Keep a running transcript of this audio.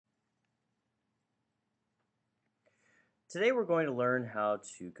Today we're going to learn how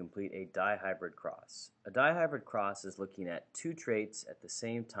to complete a dihybrid cross. A dihybrid cross is looking at two traits at the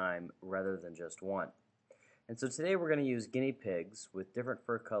same time rather than just one. And so today we're going to use guinea pigs with different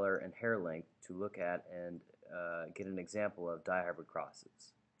fur color and hair length to look at and get an example of dihybrid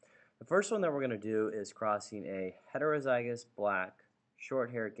crosses. The first one that we're going to do is crossing a heterozygous black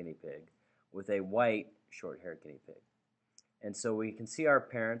short-haired guinea pig with a white short-haired guinea pig. And so we can see our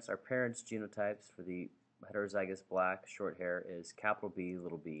parents' genotypes for the heterozygous black short hair is capital B,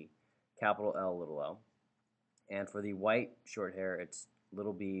 little b, capital L, little l. And for the white short hair, it's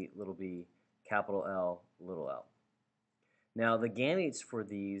little b, capital L, little l. Now the gametes for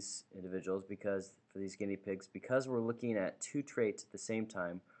these individuals, for these guinea pigs, because we're looking at two traits at the same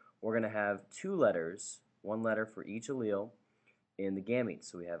time, we're going to have two letters, one letter for each allele in the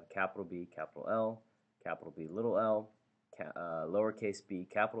gametes. So we have capital B, capital L, capital B, little l, lowercase b,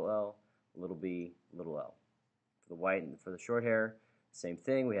 capital L, little b, little l. For the white and for the short hair, same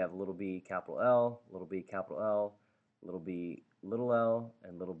thing. We have little b, capital L, little b, capital L, little b, little l,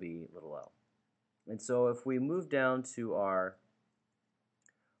 and little b, little l. And so if we move down to our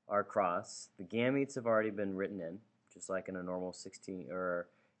cross, the gametes have already been written in, just like in a normal 16 or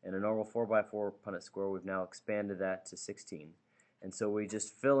in a normal 4x4 Punnett square. We've now expanded that to 16. And so we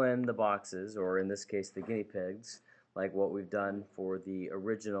just fill in the boxes, or in this case the guinea pigs, like what we've done for the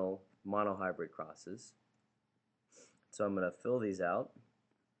original monohybrid crosses. So I'm going to fill these out.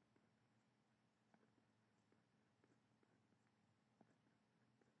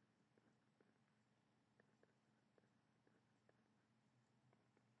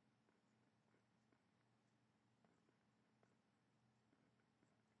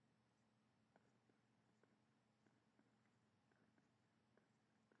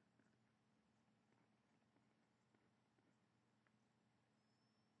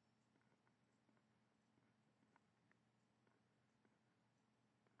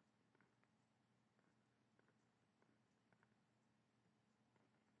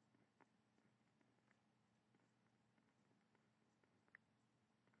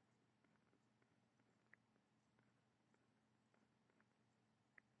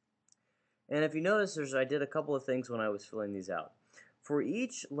 And if you notice, I did a couple of things when I was filling these out. For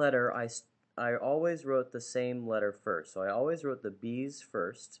each letter, I always wrote the same letter first. So I always wrote the B's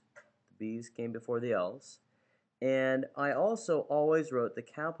first. The B's came before the L's. And I also always wrote the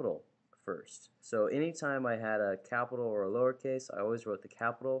capital first. So anytime I had a capital or a lowercase, I always wrote the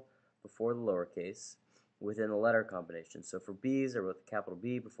capital before the lowercase within the letter combination. So for B's, I wrote the capital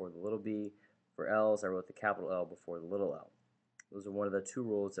B before the little b. For L's, I wrote the capital L before the little l. Those are one of the two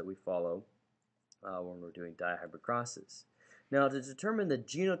rules that we follow when we're doing dihybrid crosses. Now, to determine the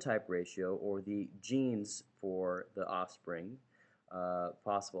genotype ratio, or the genes for the offspring,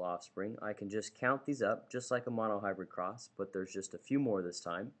 possible offspring, I can just count these up, just like a monohybrid cross, but there's just a few more this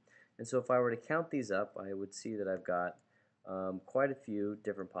time. And so if I were to count these up, I would see that I've got quite a few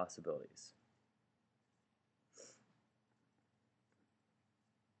different possibilities.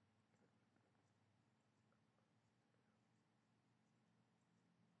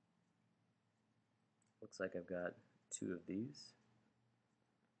 Looks like I've got two of these.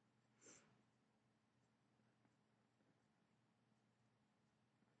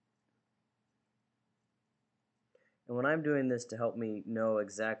 And when I'm doing this to help me know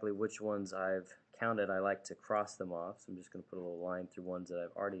exactly which ones I've counted, I like to cross them off. So I'm just going to put a little line through ones that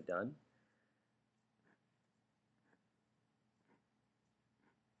I've already done.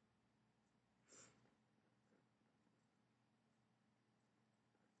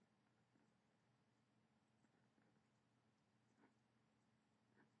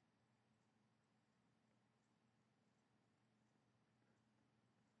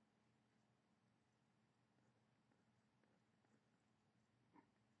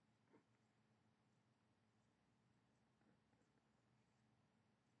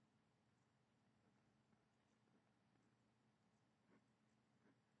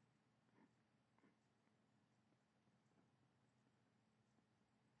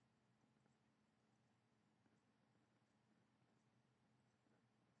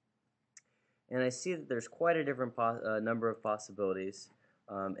 And I see that there's quite a different number of possibilities.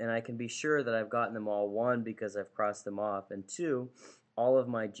 And I can be sure that I've gotten them all. One, because I've crossed them off, and two, all of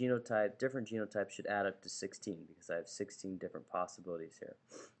my different genotypes should add up to 16, because I have 16 different possibilities here.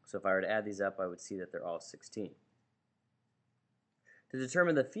 So if I were to add these up, I would see that they're all 16. To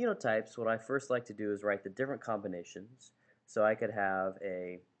determine the phenotypes, what I first like to do is write the different combinations. So I could have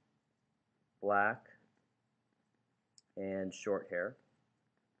a black and short hair.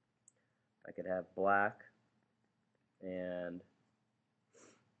 I could have black and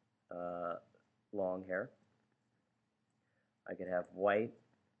long hair. I could have white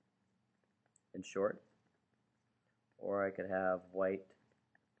and short, or I could have white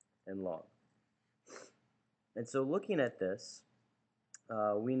and long. And so looking at this,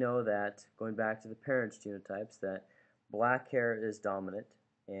 we know that, going back to the parents' genotypes, that black hair is dominant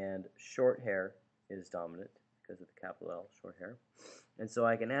and short hair is dominant because of the capital L, short hair. And so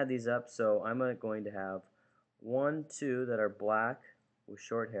I can add these up. So I'm going to have 1, 2 that are black with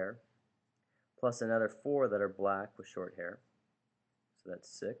short hair, plus another 4 that are black with short hair. So that's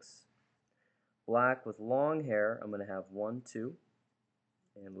 6. Black with long hair, I'm going to have 1, 2,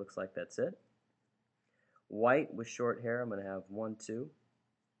 and it looks like that's it. White with short hair, I'm going to have 1, 2,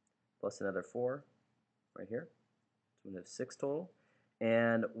 plus another 4 right here. So I'm going to have 6 total.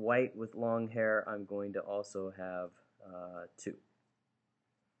 And white with long hair, I'm going to also have 2.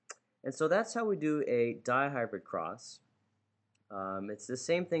 And so that's how we do a dihybrid cross. It's the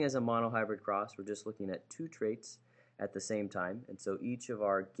same thing as a monohybrid cross. We're just looking at 2 traits at the same time. And so each of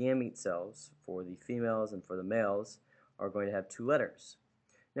our gamete cells for the females and for the males are going to have 2 letters.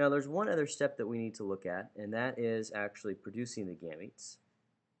 Now there's one other step that we need to look at, and that is actually producing the gametes.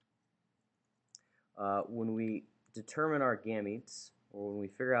 When we determine our gametes, or when we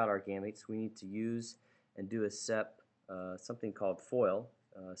figure out our gametes, we need to use and do a step, something called F.O.I.L.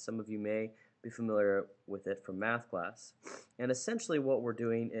 Some of you may be familiar with it from math class. And essentially what we're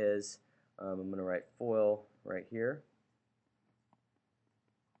doing is, I'm going to write F.O.I.L right here.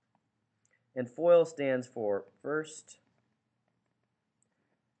 And F.O.I.L stands for first,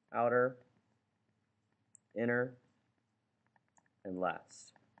 outer, inner, and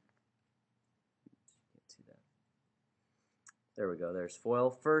last. Can't see that. There we go. There's F.O.I.L,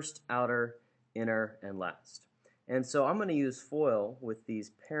 first, outer, inner, and last. And so I'm going to use F.O.I.L with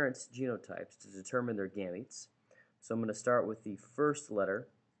these parents' genotypes to determine their gametes. So I'm going to start with the first letter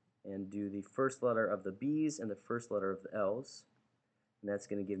and do the first letter of the B's and the first letter of the L's. And that's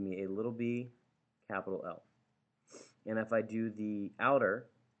going to give me a little b, capital L. And if I do the outer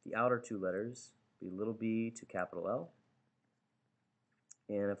 2 letters, be little b to capital L.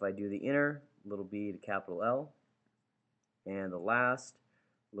 And if I do the inner, little b to capital L. And the last,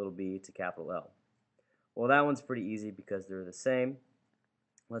 little b to capital L. Well, that one's pretty easy because they're the same.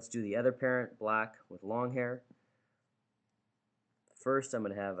 Let's do the other parent, black with long hair. First, I'm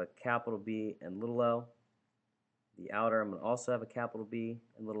going to have a capital B and little l. The outer, I'm going to also have a capital B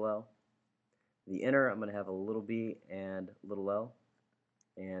and little l. The inner, I'm going to have a little b and little l.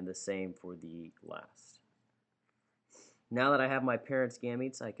 And the same for the last. Now that I have my parents'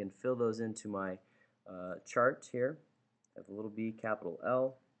 gametes, I can fill those into my chart here. I have a little b, capital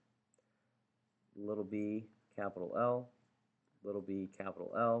L, little b, capital L, little b,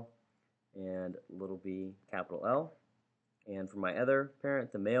 capital L, and little b, capital L. And for my other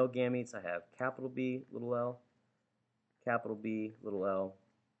parent, the male gametes, I have capital B, little l, capital B, little l,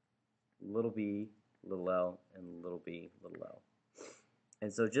 little b, little l, and little b, little l.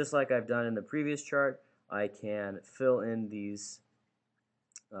 And so just like I've done in the previous chart, I can fill in these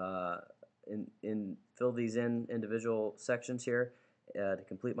fill these in individual sections here to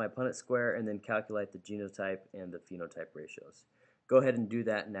complete my Punnett square and then calculate the genotype and the phenotype ratios. Go ahead and do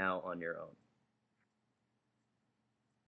that now on your own.